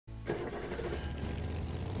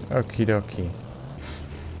Okie dokie.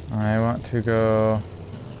 I want to go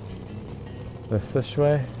this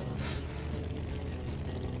way.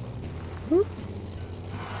 Whoop.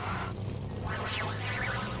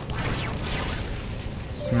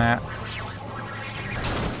 Smack.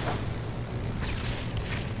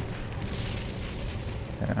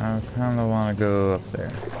 Okay, I kind of want to go up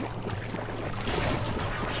there.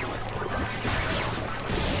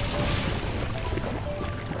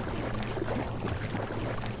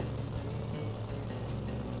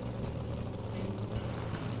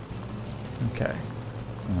 Okay,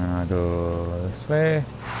 I'm gonna go this way, if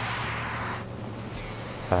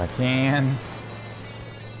I can,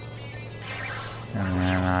 and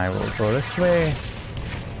then I will go this way,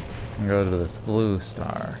 and go to this blue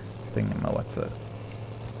star, what's it?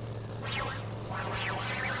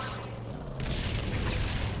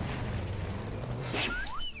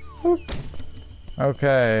 Whoop.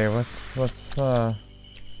 Okay, what's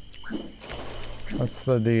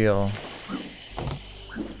the deal?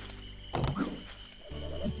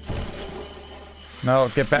 No,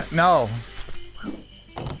 get back. No!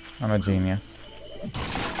 I'm a genius.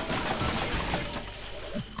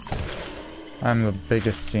 I'm the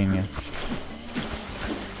biggest genius.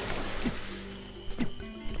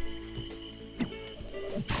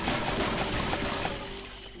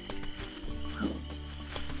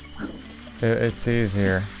 It's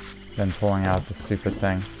easier than pulling out the stupid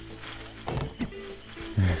thing.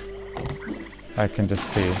 I can just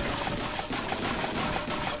see.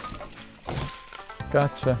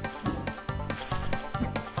 Gotcha.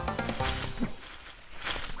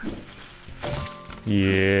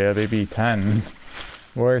 Yeah, baby, 10.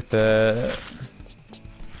 Worth it.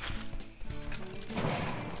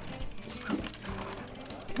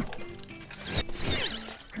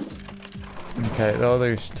 Okay, oh,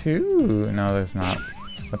 there's 2. No, there's not.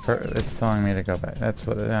 It's telling me to go back. That's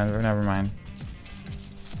what. Never mind.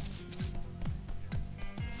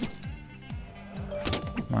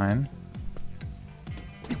 Mine.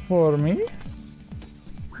 For me?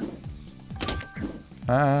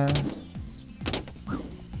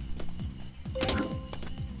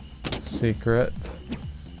 Secret.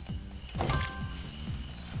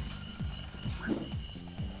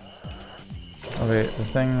 Oh wait, the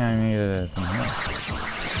thing I needed is in here.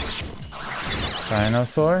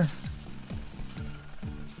 Dinosaur?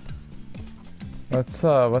 What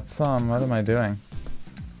am I doing?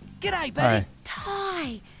 G'day, buddy.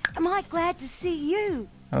 Ty, am I glad to see you?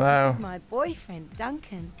 Hello. This is my boyfriend,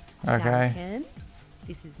 Duncan. Okay. Duncan,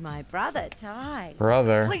 this is my brother, Ty.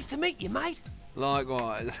 Brother. Pleased to meet you, mate.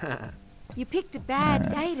 Likewise. You picked a bad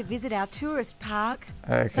day to visit our tourist park.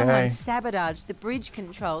 Okay. Someone sabotaged the bridge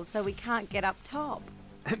controls so we can't get up top.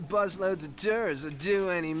 Busloads of tourists are due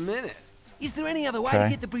any minute. Is there any other way to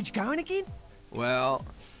get the bridge going again? Well,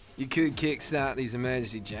 you could kickstart these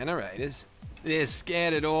emergency generators. They're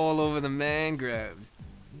scattered all over the mangroves.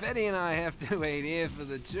 Betty and I have to wait here for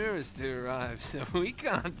the tourists to arrive, so we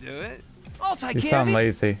can't do it. I'll take You care of sound it.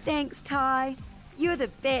 lazy. Thanks, Ty. You're the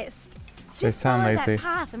best. They Just sound follow lazy. that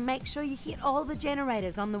path and make sure you hit all the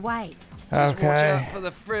generators on the way. Just watch Okay. out for the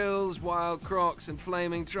frills, wild crocs, and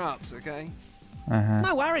flaming traps, okay?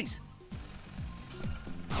 No worries.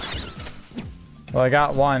 Well, I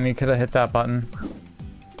got one. You could have hit that button.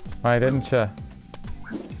 Why didn't you?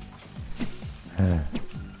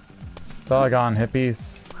 Doggone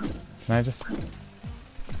hippies. Can I just...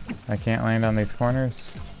 I can't land on these corners.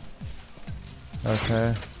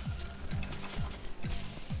 Okay.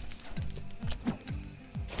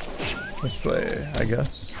 This way, I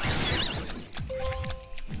guess.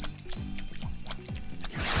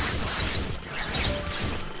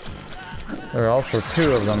 There are also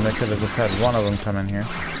 2 of them. They could have just had one of them come in here.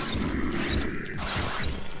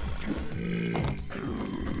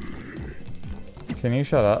 Can you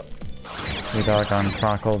shut up? You doggone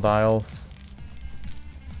crocodiles.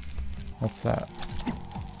 What's that?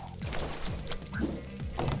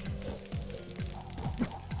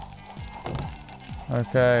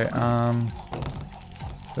 Okay,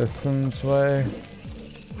 this way.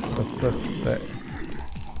 What's this thing?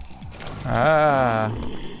 Ah!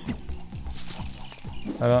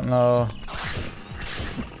 I don't know.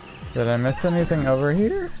 Did I miss anything over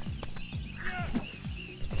here?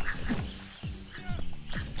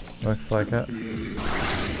 Looks like it.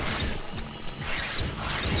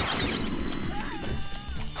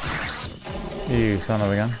 You son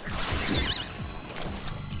of a gun.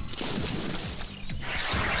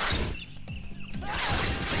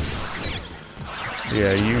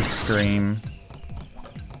 Yeah, you scream.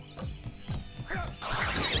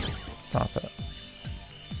 Stop it.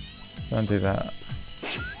 Don't do that.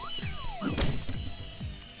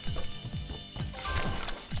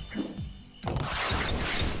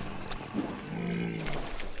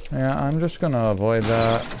 Yeah, I'm just gonna avoid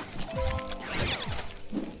that.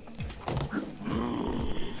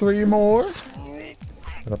 3 more.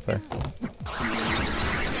 Get up there.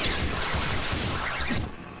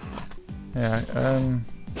 Yeah,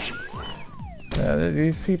 yeah,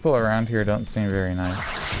 these people around here don't seem very nice.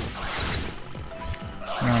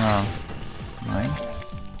 No. Nice.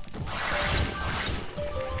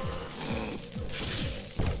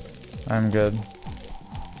 I'm good.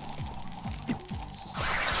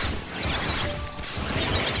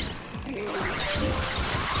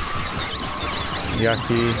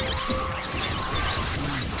 Yucky.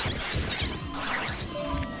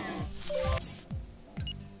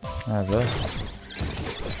 That's it.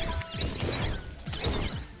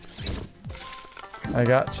 I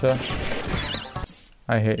gotcha.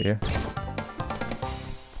 I hate you.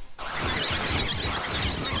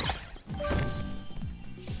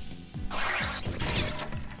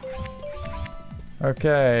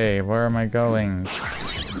 Okay, where am I going?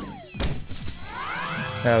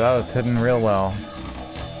 Yeah, that was hidden real well.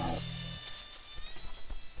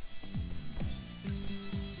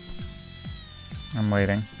 I'm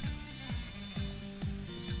waiting.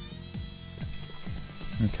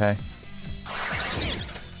 Okay.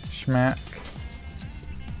 Schmack.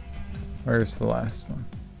 Where's the last one?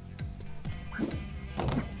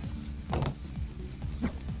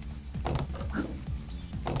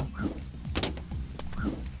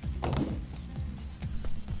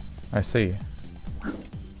 I see.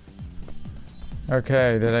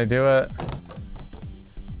 Okay, did I do it?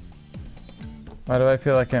 Why do I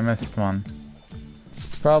feel like I missed one?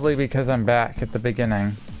 Probably because I'm back at the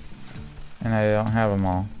beginning and I don't have them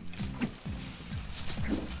all.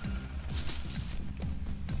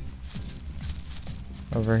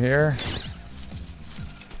 Over here.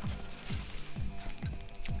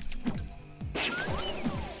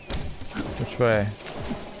 Which way?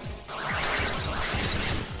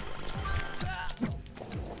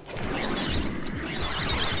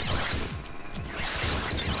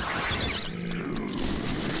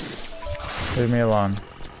 Leave me alone.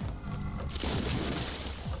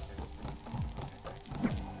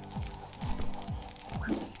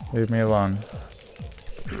 Leave me alone.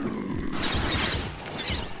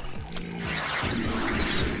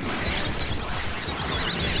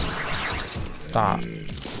 Stop.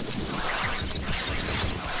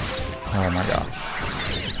 Oh my gosh.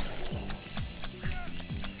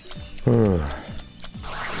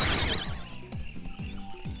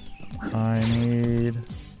 I need...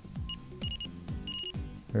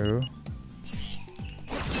 Ooh.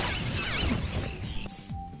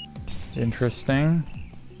 Interesting.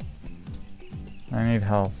 I need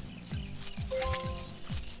health.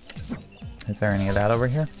 Is there any of that over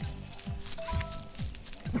here?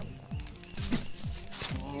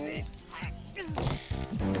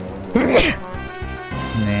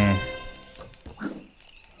 Nah.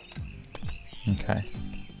 Okay.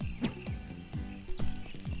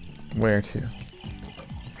 Where to?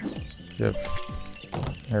 Yep.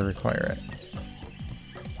 I require it.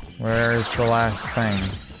 Where's the last thing?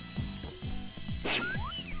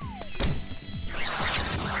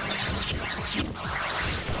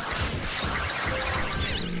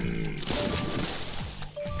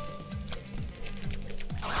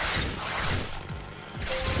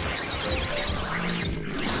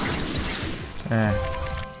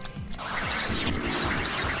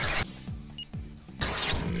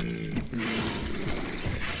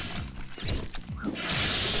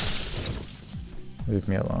 Leave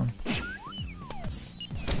me alone.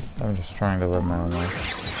 I'm just trying to live my own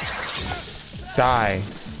life. Die!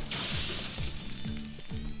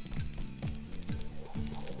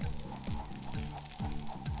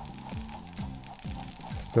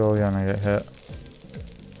 Still gonna get hit.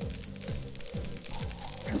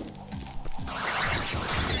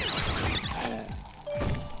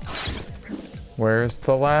 Where's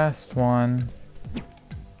the last one?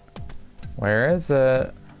 Where is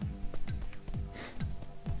it?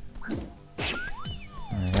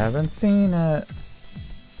 I haven't seen it.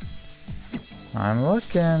 I'm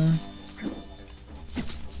looking.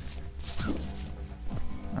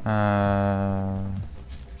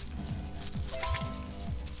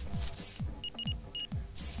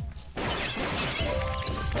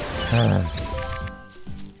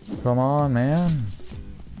 Come on, man.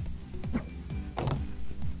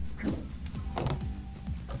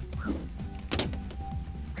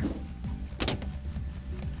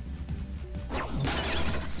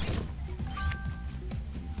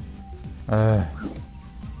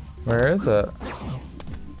 Where is it?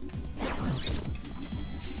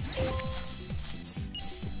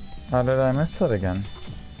 How did I miss it again?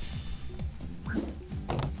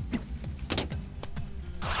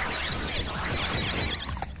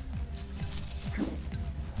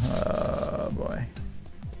 boy.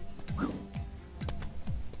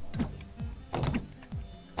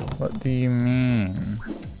 What do you mean?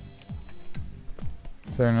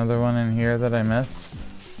 Is there another one in here that I missed?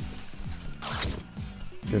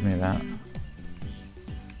 Give me that.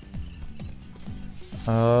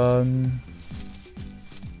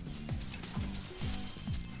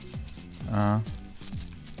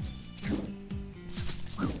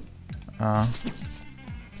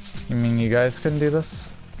 You mean you guys couldn't do this?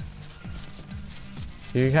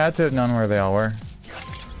 You had to have known where they all were.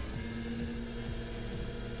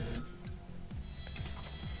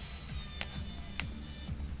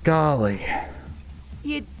 Golly.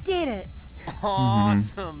 You did it.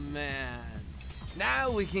 Awesome, man.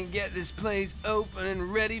 Now we can get this place open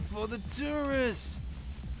and ready for the tourists.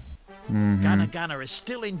 Gunner is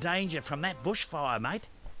still in danger from that bushfire, mate.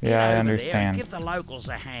 Yeah, Get I over there understand. and give the locals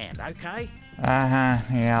a hand, okay?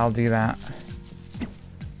 Yeah, I'll do that.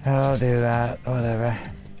 I'll do that, whatever.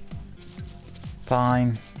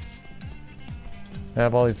 Fine. They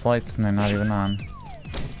have all these lights and they're not even on.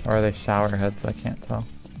 Or are they shower heads? I can't tell.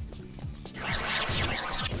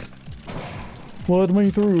 Let me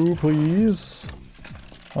through, please.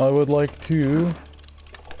 I would like to.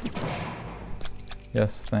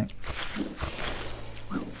 Yes, thanks.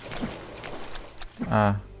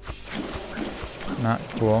 Not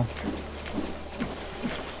cool.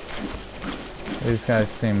 These guys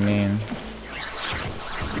seem mean.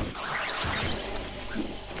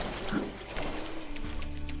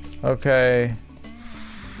 Okay.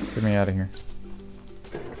 Get me out of here.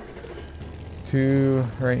 2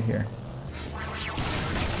 right here.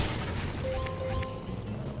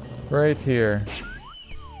 Right here.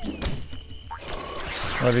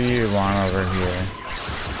 What do you want over here?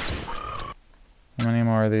 How many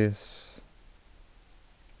more of these?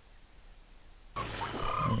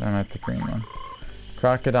 I'm at the green one.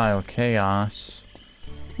 Crocodile chaos.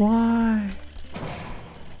 Why?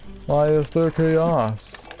 Why is there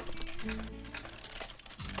chaos?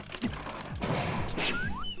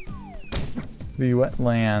 The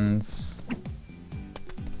wetlands.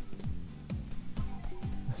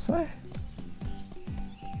 This way?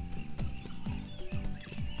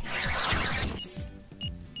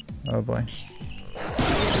 Oh boy.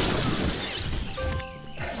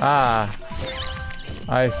 Ah!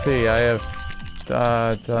 I see, I have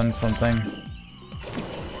done something.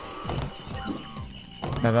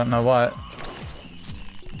 I don't know what.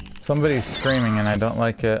 Somebody's screaming and I don't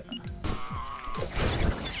like it.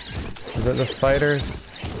 Is it the spiders?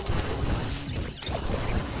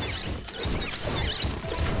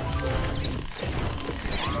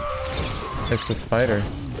 It's the spiders.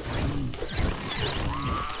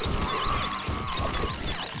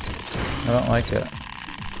 I don't like it.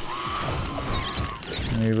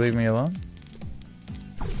 Can you leave me alone?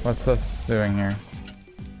 What's this doing here?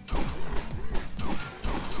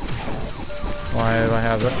 Why do I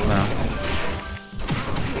have this now?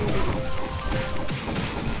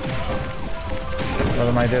 What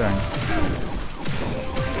am I doing?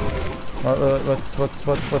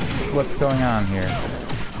 What's going on here?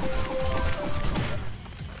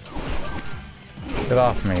 Get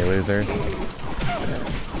off me, losers.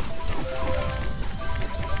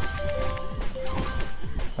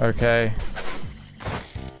 Okay.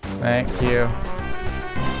 Thank you.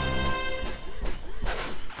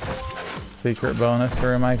 Secret bonus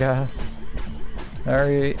room, I guess.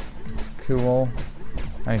 Very cool.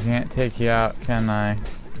 I can't take you out, can I?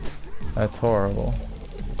 That's horrible.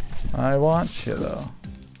 I want you, though.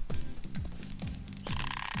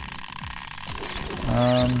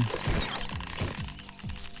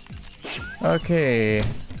 Okay.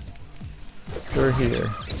 Through here.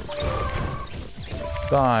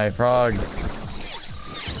 Die, frogs.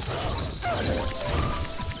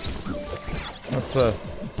 What's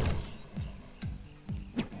this?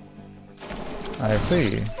 I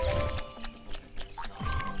see.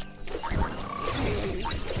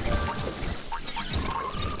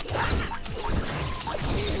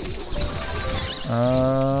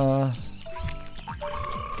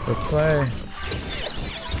 This way.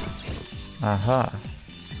 Aha.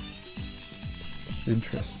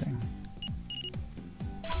 Interesting.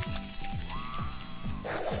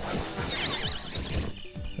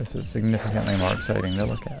 This is significantly more exciting to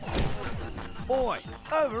look at. Oi,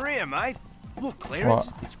 over here, mate. Look,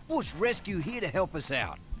 Clarence, What? it's Bush Rescue here to help us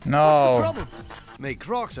out. No. What's the problem? Me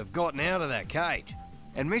Crocs have gotten out of that cage,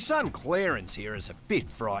 and me son Clarence here is a bit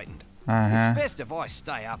frightened. It's best if I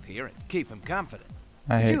stay up here and keep him comforted.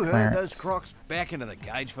 I Did hate you herd Clarence. those Crocs back into the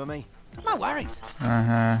cage for me? No worries.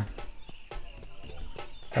 I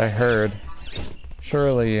heard.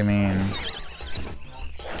 Surely you mean.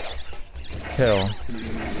 kill.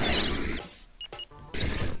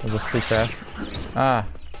 Was this too fast? Ah.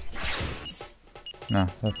 No,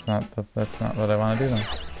 that's not what I want to do then.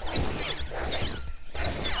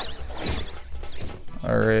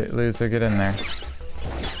 Alright, loser, get in there.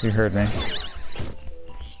 You heard me.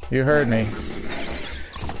 You heard me.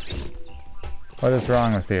 What is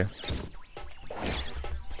wrong with you?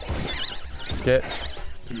 Get.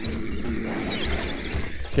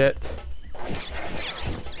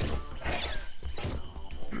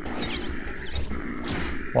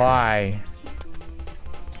 Why?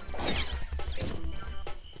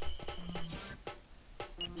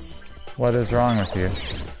 What is wrong with you?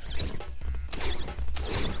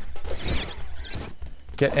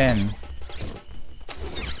 Get in.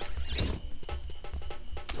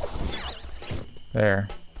 There.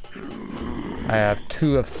 I have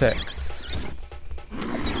 2 of 6.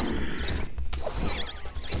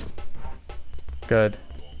 Good.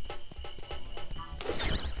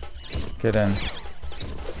 Get in.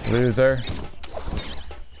 Loser.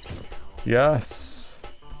 Yes.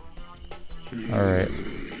 Alright.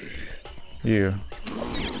 You.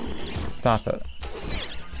 Stop it.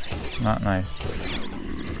 Not nice.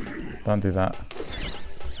 Don't do that.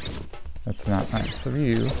 That's not nice of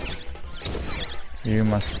you. You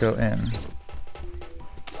must go in.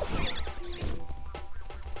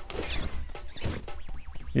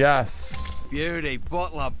 Yes. Beauty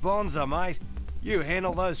bottle of Bonza, mate. You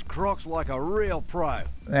handle those crocs like a real pro.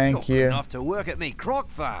 Thank You're you. good enough to work at me croc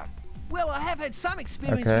farm. Well, I have had some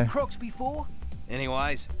experience with crocs before.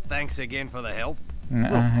 Anyways, thanks again for the help.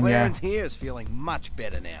 Look, Yeah. Clarence here is feeling much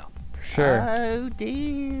better now. Sure. Oh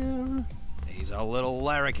dear. He's a little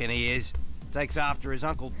larrikin, he is. Takes after his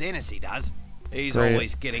Uncle Dennis, he does. He's Great.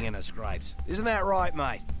 always getting into scrapes. Isn't that right,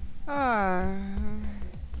 mate? Ah.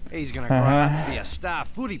 He's gonna grow up to be a star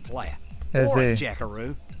footy player. Is or a he?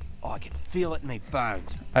 jackaroo. I can feel it in me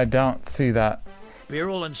bones. I don't see that.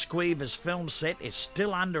 Birrell and Squeever's film set is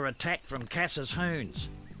still under attack from Cass's hoons.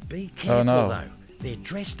 Be careful, Oh, no. though. They're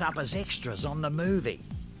dressed up as extras on the movie.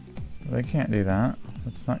 They can't do that.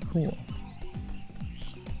 That's not cool.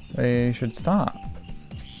 They should stop.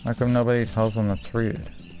 How come nobody tells them that's rude?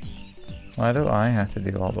 Why do I have to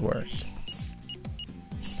do all the work?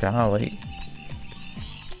 Golly.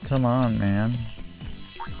 Come on, man.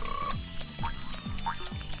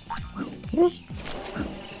 Whoop.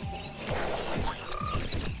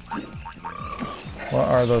 What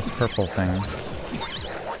are those purple things?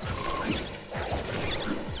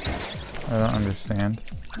 I don't understand.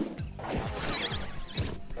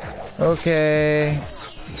 Okay.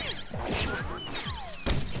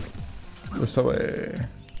 This way.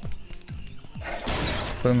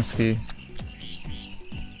 Boomski.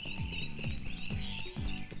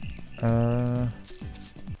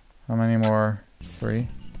 How many more? 3?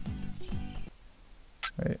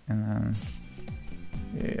 Wait, and then...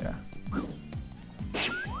 Yeah.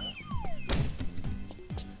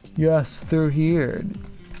 Yes, through here.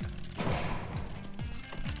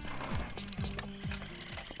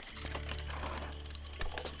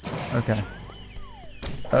 Okay.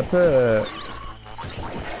 That's it.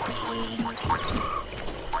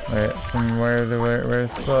 Wait, from where to where?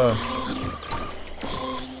 Where's the?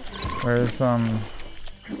 Where's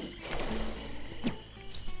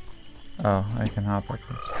Oh, I can hop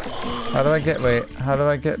across. How do I get? Wait, how do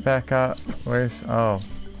I get back up? Where's? Oh.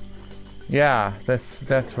 Yeah, that's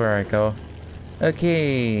where I go.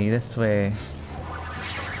 Okay, this way.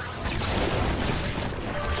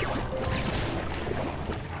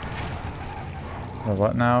 The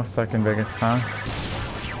what now? Second biggest town?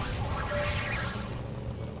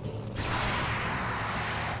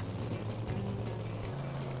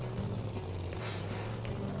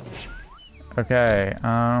 Okay,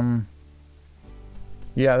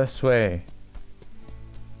 yeah, this way.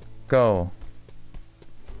 Go.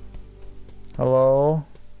 Hello?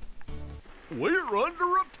 We're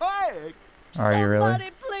under attack! Are you really?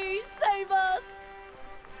 Somebody please save us!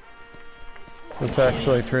 Is this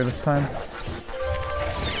actually true this time?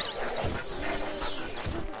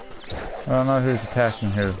 I don't know who's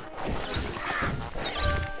attacking who.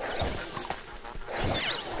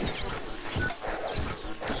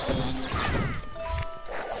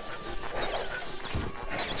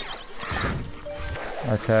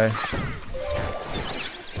 Okay.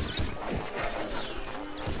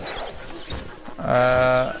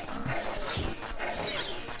 Are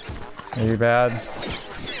you bad?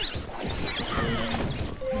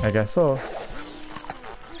 I guess so.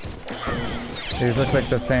 These look like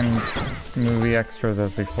the same movie extras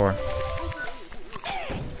as before.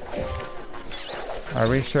 Are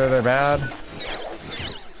we sure they're bad?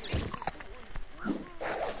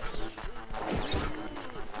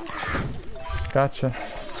 Gotcha.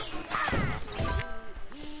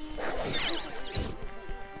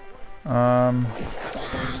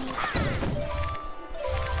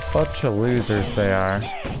 Bunch of losers they are.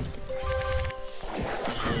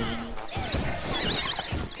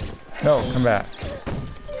 No, come back.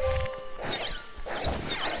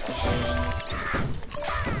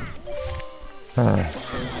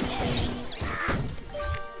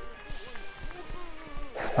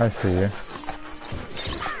 I see you.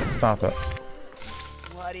 Stop it.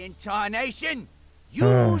 What in tarnation?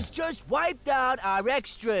 Yous just wiped out our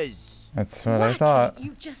extras. That's what I thought.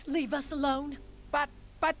 You just leave us alone.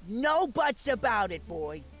 But no buts about it,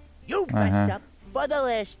 boy. You messed up for the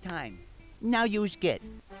last time. Now yous get.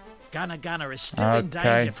 Gunner is still in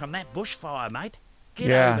danger from that bushfire, mate.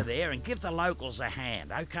 Get over there and give the locals a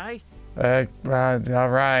hand, okay? All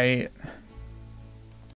right.